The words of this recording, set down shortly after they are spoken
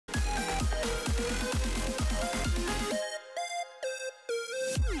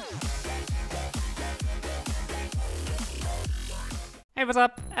Hey, what's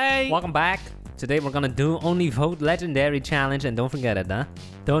up? Hey! Welcome back. Today we're gonna do only vote legendary challenge, and don't forget it, huh?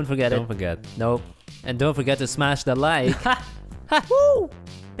 Don't forget it. Don't forget. Nope. And don't forget to smash the like. Woo!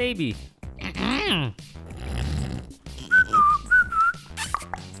 Baby.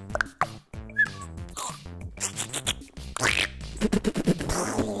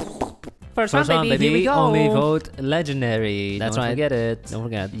 First one, baby. Here we go. Only vote legendary. That's right. Don't forget it. Don't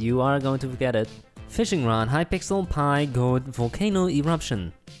forget. You are going to forget it. Fishing rod, Hypixel, Pi, Goat, Volcano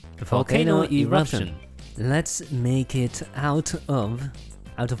Eruption. Volcano Eruption. Let's make it out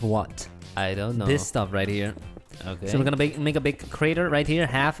of what? I don't know. This stuff right here. Okay. So we're gonna make a big crater right here,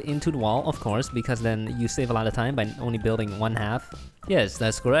 half into the wall, of course, because then you save a lot of time by only building one half. Yes,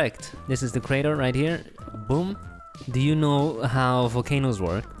 that's correct. This is the crater right here. Boom. Do you know how volcanoes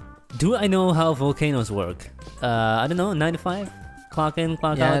work? Do I know how volcanoes work? I don't know, 9 to 5? Clock in,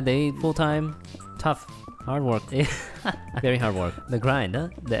 clock out. Yeah, they full-time, tough, hard work. Very hard work. The grind, huh?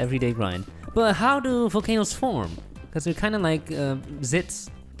 The everyday grind. But how do volcanoes form? Because they're kind of like zits.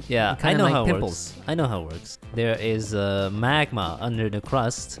 Yeah, I know how it works. I know how it works. There is magma under the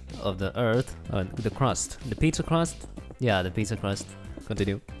crust of the earth. The crust. The pizza crust? Yeah, the pizza crust.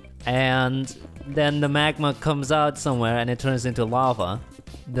 Continue. And then the magma comes out somewhere and it turns into lava.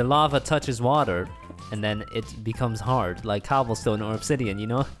 The lava touches water and then it becomes hard, like cobblestone or obsidian, you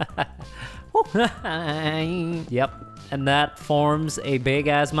know? Yep. And that forms a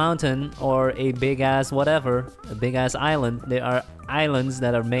big-ass mountain or a big-ass whatever, a big-ass island. There are islands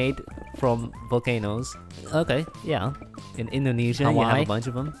that are made from volcanoes. Okay, yeah. In Indonesia, Hawaii. You have a bunch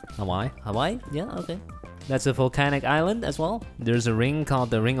of them. Hawaii? Yeah, okay. That's a volcanic island as well. There's a ring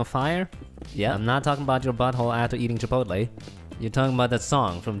called the Ring of Fire. Yeah, I'm not talking about your butthole after eating Chipotle. You're talking about that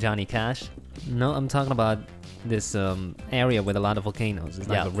song from Johnny Cash. No, I'm talking about this area with a lot of volcanoes. It's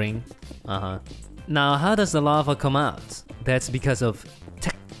like a ring. Now, how does the lava come out? That's because of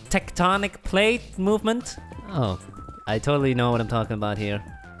tectonic plate movement? Oh, I totally know what I'm talking about here.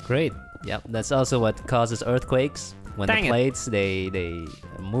 Great. Yep, that's also what causes earthquakes. When the plates, they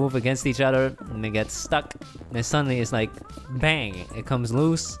move against each other and they get stuck. And suddenly it's like, bang, it comes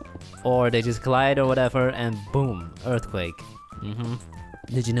loose. Or they just collide or whatever and boom, earthquake.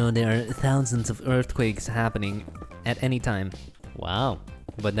 Did you know there are thousands of earthquakes happening at any time? Wow.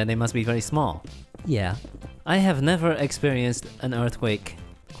 But then they must be very small. Yeah. I have never experienced an earthquake.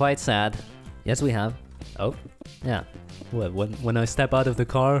 Quite sad. Yes, we have. Oh. Yeah. What, when I step out of the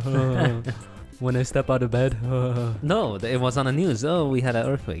car? When I step out of bed? No, it was on the news. Oh, we had an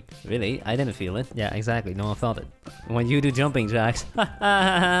earthquake. Really? I didn't feel it. Yeah, exactly. No one felt it. When you do jumping jacks.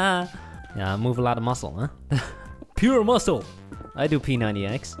 Yeah, I move a lot of muscle, huh? Pure muscle! I do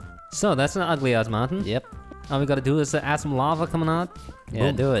P90X. So, that's an ugly-ass mountain. Yep. All we gotta do is add some lava coming out. Yeah,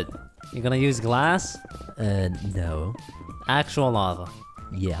 boom. Do it. You're gonna use glass? No. Actual lava.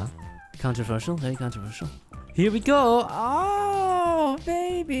 Yeah. Controversial, very controversial. Here we go! Oh,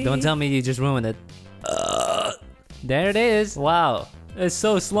 baby! Don't tell me you just ruined it. There it is! Wow, it's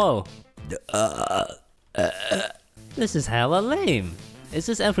so slow. This is hella lame. Is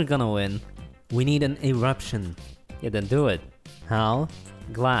this ever gonna win? We need an eruption. Yeah, then do it. How?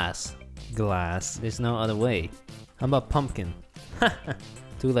 Glass. Glass. There's no other way. How about pumpkin?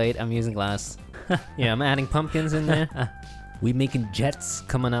 Too late, I'm using glass. Yeah, I'm adding pumpkins in there. We making jets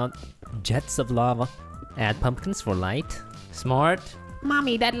coming out. Jets of lava. Add pumpkins for light. Smart.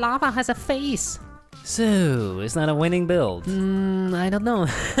 Mommy, that lava has a face. So, is that a winning build? I don't know.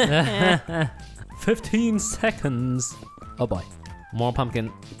 15 seconds. Oh boy. More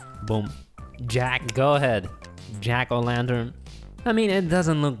pumpkin. Boom. Jack, go ahead. Jack-o'-lantern. I mean, it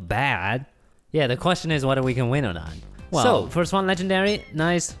doesn't look bad. Yeah, the question is whether we can win or not. Well, so, first one legendary.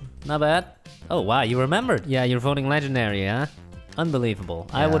 Nice. Not bad. Oh, wow, you remembered. Yeah, you're voting legendary, huh? Unbelievable.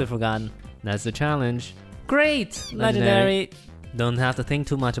 Yeah. I would have forgotten. That's the challenge. Great! Legendary. Don't have to think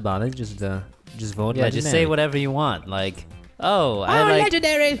too much about it. Just vote. Yeah, legendary. Just say whatever you want. Like, oh, I like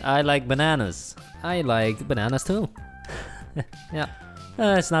legendary. I like bananas. I like bananas too. Yeah,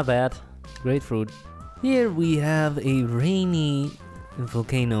 it's not bad. Grapefruit. Here we have a rainy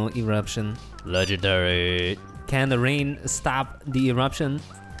volcano eruption. Legendary. Can the rain stop the eruption?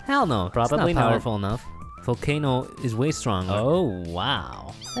 Hell no. Probably not powerful enough. Volcano is way stronger. Oh,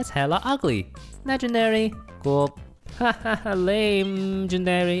 wow. That's hella ugly. Legendary. Cool. Haha, lame.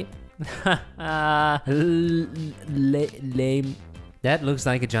 Legendary. Lame. That looks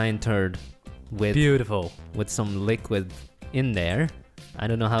like a giant turd. With beautiful. With some liquid in there. I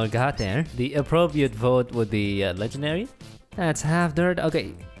don't know how it got there. The appropriate vote would be legendary. That's half dirt.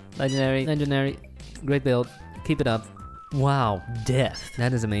 Okay. Legendary. Legendary. Great build. Keep it up. Wow. Death.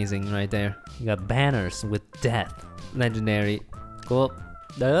 That is amazing right there. You got banners with death. Legendary. Cool.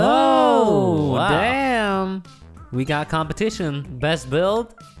 Oh, wow. damn. We got competition. Best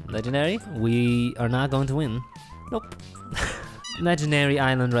build, legendary. We are not going to win. Nope. Legendary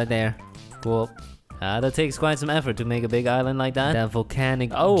island right there. Cool. That takes quite some effort to make a big island like that. That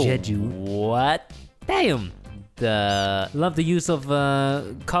volcanic Oh, Jeju. what? Damn. Love the use of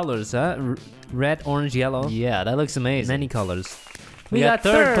colors, huh? Red, orange, yellow. Yeah, that looks amazing. Many colors. We got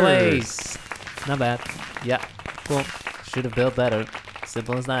third place. Not bad. Yeah, cool. Should have built better.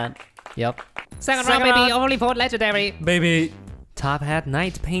 Simple as that. Yep. Second round, baby. Only for legendary. Baby. Top hat,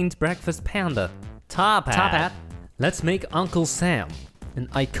 night paint, breakfast panda. Top hat. Top hat. Let's make Uncle Sam. An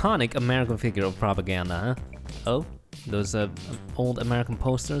iconic American figure of propaganda, huh? Oh? Those old American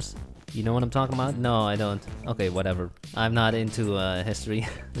posters. You know what I'm talking about? No, I don't. Okay, whatever. I'm not into history.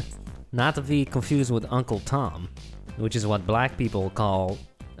 Not to be confused with Uncle Tom, which is what black people call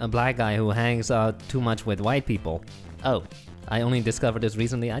a black guy who hangs out too much with white people. Oh, I only discovered this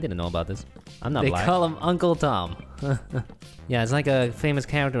recently. I didn't know about this. I'm not they black. call him Uncle Tom. Yeah, it's like a famous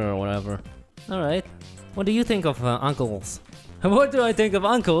character or whatever. All right. What do you think of uncles? What do I think of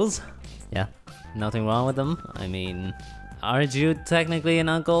uncles? Yeah. Nothing wrong with them. I mean, aren't you technically an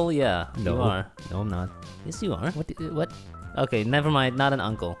uncle? Yeah, No. you are. No, I'm not. Yes, you are. What? Okay, never mind. Not an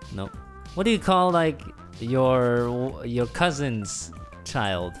uncle. Nope. What do you call like your cousin's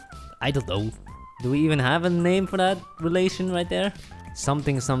child? I don't know. Do we even have a name for that relation right there?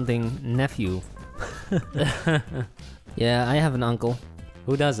 Something nephew. Yeah, I have an uncle.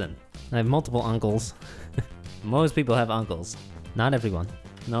 Who doesn't? I have multiple uncles. Most people have uncles. Not everyone.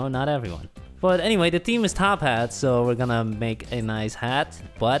 No, not everyone. But anyway, the theme is top hat, so we're gonna make a nice hat.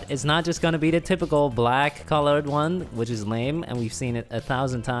 But it's not just gonna be the typical black colored one, which is lame, and we've seen it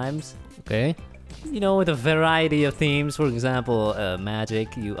 1,000 times. Okay. You know, with a variety of themes. For example,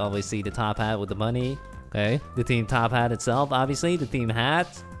 magic, you always see the top hat with the bunny. Okay. The theme top hat itself, obviously. The theme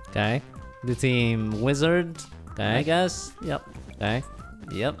hat. Okay. The theme wizard. Okay. I guess. Yep. Okay.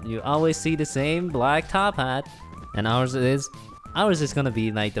 Yep. You always see the same black top hat. And ours is? Ours is gonna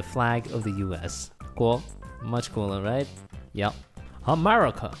be like the flag of the US. Cool. Much cooler, right? Yep.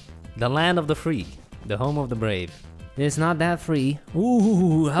 America. The land of the free. The home of the brave. It's not that free.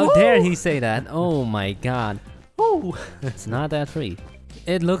 Ooh, how dare he say that? Oh my god. Ooh. It's not that free.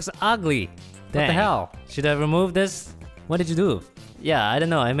 It looks ugly. What the Dang. hell? Should I remove this? What did you do? Yeah, I don't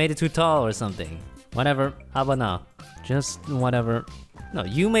know. I made it too tall or something. Whatever. How about now? Just whatever. No,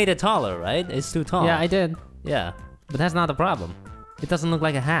 you made it taller, right? It's too tall. Yeah, I did. Yeah. But that's not the problem. It doesn't look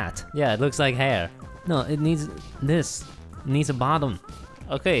like a hat. Yeah, it looks like hair. No, it needs this. It needs a bottom.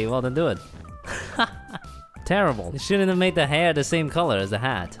 Okay, well then do it. Terrible. You shouldn't have made the hair the same color as the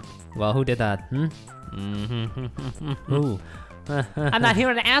hat. Well, who did that? Who? I'm not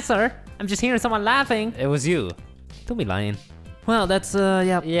hearing an answer. I'm just hearing someone laughing. It was you. Don't be lying. Well, that's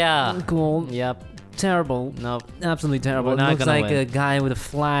yeah. Yeah. Cool. Yep. Terrible. Nope. Absolutely terrible. We're It not looks gonna like win. a guy with a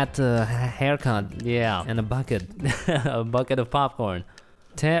flat haircut Yeah. and a bucket. A bucket of popcorn.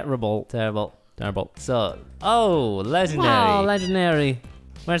 Terrible. Terrible. Terrible. So, oh, legendary. Wow, legendary.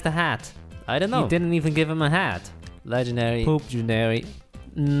 Where's the hat? I don't know. You didn't even give him a hat. Legendary. Poop-genary.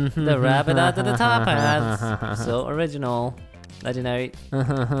 The rabbit out of the top hat. So original. Legendary.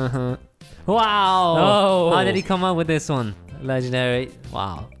 Wow. Oh. How did he come up with this one? Legendary.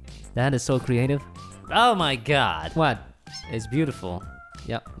 Wow. That is so creative. Oh my god. What? It's beautiful.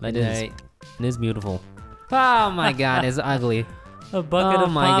 Yep. Legendary. It is beautiful. Oh my god, it's ugly. A bucket Oh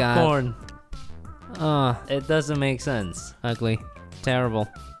of my God. popcorn. It It doesn't make sense. ugly. Terrible.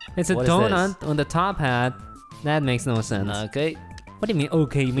 It's a What is donut on the top hat. That makes no sense. Okay. What do you mean,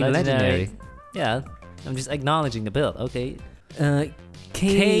 okay, you mean legendary? Yeah. I'm just acknowledging the build. Okay.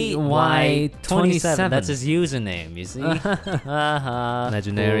 KY27. That's his username, you see?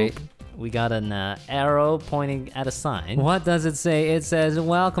 Legendary. Cool. We got an arrow pointing at a sign. What does it say? It says,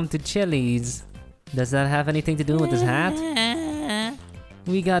 welcome to Chili's. Does that have anything to do with this hat?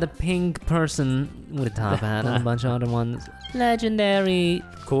 We got a pink person with a top hat and a bunch of other ones. Legendary.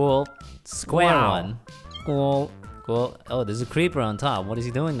 Cool. Square Wow. one. Cool. Cool. Oh, there's a creeper on top. What is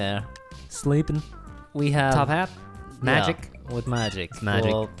he doing there? Sleeping. We have Top hat. Magic. Yeah, with magic. It's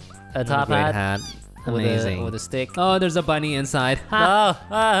magic. Cool. A What top great hat. Amazing. With a stick. Oh, there's a bunny inside. Oh,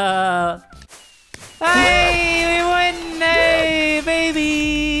 Hey, we win! Hey,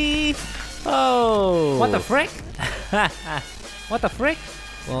 baby! oh. What the frick? What the frick?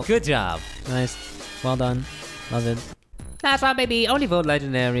 Well, Good job. nice. Well done. Love it. That's right, baby. Only for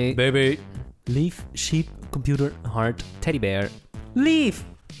Legendary. Baby. Leaf, sheep, computer, heart, teddy bear. Leaf!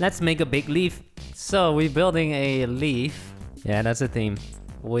 Let's make a big leaf. So we're building a leaf. Yeah, that's the theme.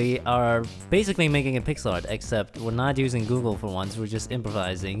 We are basically making a pixel art, except we're not using Google for once, we're just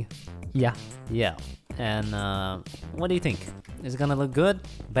improvising. Yeah. Yeah. And what do you think? Is it gonna look good?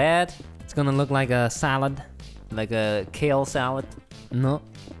 Bad? It's gonna look like a salad. Like a kale salad? No.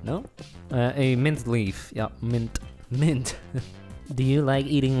 No? A mint leaf. Yeah, mint. Mint. Do you like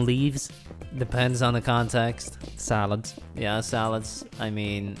eating leaves? Depends on the context. Salads. Yeah, salads. I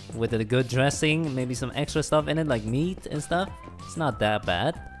mean, with a good dressing, maybe some extra stuff in it, like meat and stuff. It's not that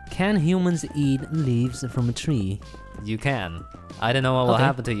bad. Can humans eat leaves from a tree? You can. I don't know what will Okay.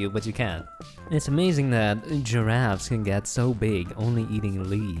 happen to you, but you can. It's amazing that giraffes can get so big only eating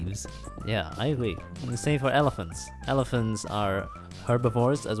leaves. Yeah, I agree. And the same for elephants. Elephants are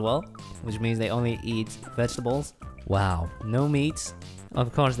herbivores as well, which means they only eat vegetables, Wow. no meats.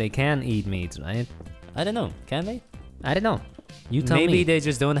 Of course they can eat meat, right? I don't know, can they? I don't know. You tell Maybe me. they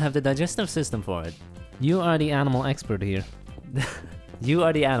just don't have the digestive system for it. You are the animal expert here. You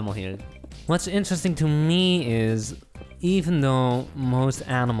are the animal here. What's interesting to me is, even though most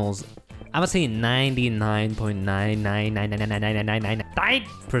animals, I would say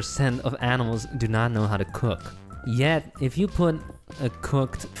 99.9999999% of animals do not know how to cook. Yet, if you put a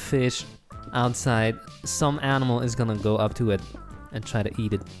cooked fish outside, some animal is gonna go up to it and try to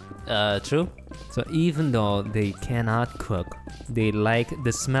eat it. True? So even though they cannot cook, they like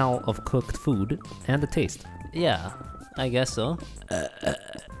the smell of cooked food and the taste. Yeah, I guess so.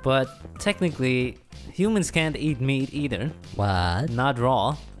 But technically, humans can't eat meat either. What? Not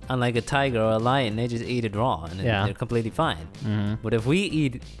raw. Unlike a tiger or a lion, they just eat it raw and Yeah. they're completely fine. Mm-hmm. But if we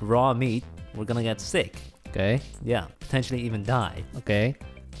eat raw meat, we're gonna get sick. Okay. Yeah, potentially even die. Okay.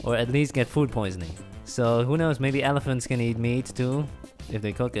 Or at least get food poisoning. So who knows, maybe elephants can eat meat too, if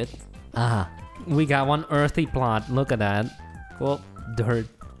they cook it. Ah, we got one earthy plot. Look at that. Cool. Dirt.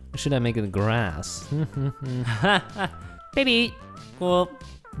 Should I make it grass? Baby! Cool.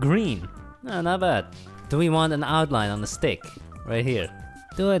 Green. No, not bad. Do we want an outline on the stick? Right here.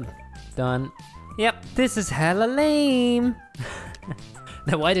 Do it. Done. Yep. This is hella lame.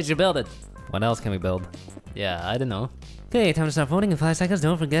 Then why did you build it? What else can we build? Yeah, I don't know. Okay, time to start voting in 5 seconds.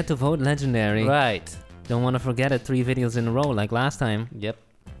 Don't forget to vote legendary. Right. Don't want to forget it 3 videos in a row like last time. Yep.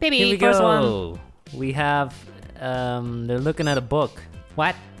 Baby, Here we first one. go. We have, they're looking at a book.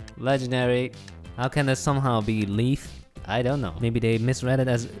 What? Legendary. How can this somehow be leaf? I don't know. Maybe they misread it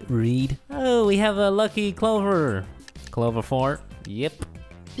as reed. Oh, we have a lucky clover. Clover 4. Yep.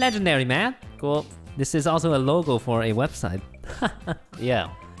 Legendary, man. Cool. This is also a logo for a website. Yeah.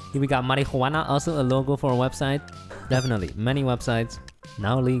 Here we got marijuana, also a logo for a website. Definitely. Many websites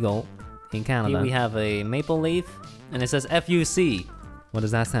now legal in Canada. Here we have a maple leaf, and it says FUC. What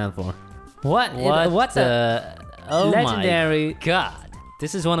does that stand for? What? What the? Oh Legendary. my god.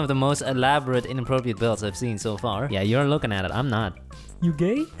 This is one of the most elaborate, inappropriate builds I've seen so far. Yeah, you're looking at it. I'm not. You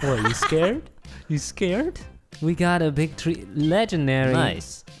gay? What, you scared? You scared? We got a big tree. Legendary.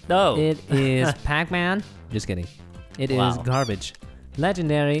 Nice. Oh. It is Pac-Man. Just kidding. It is Wow. garbage.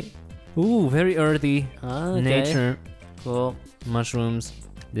 Legendary. Ooh, very earthy. Okay. Nature. Cool. Mushrooms.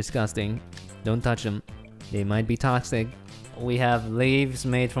 Disgusting. Don't touch them. They might be toxic. We have leaves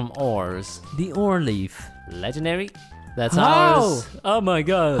made from ores. The ore leaf. Legendary? That's How? ours. Oh my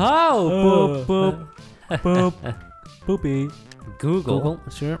god. Oh, boop, boop, boop, poopy. Google.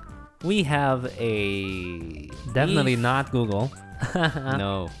 Sure. We have a... Definitely leaf. not Google.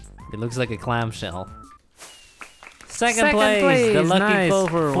 No. It looks like a clamshell. Second place, the lucky nice.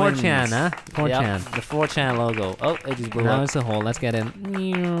 clover 4chan, wins. huh? 4chan. Yep, the 4chan logo. Oh, it just blew Now up. it's a hole. Let's get in.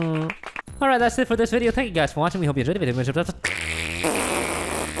 Alright, that's it for this video. Thank you guys for watching. We hope you enjoyed the video.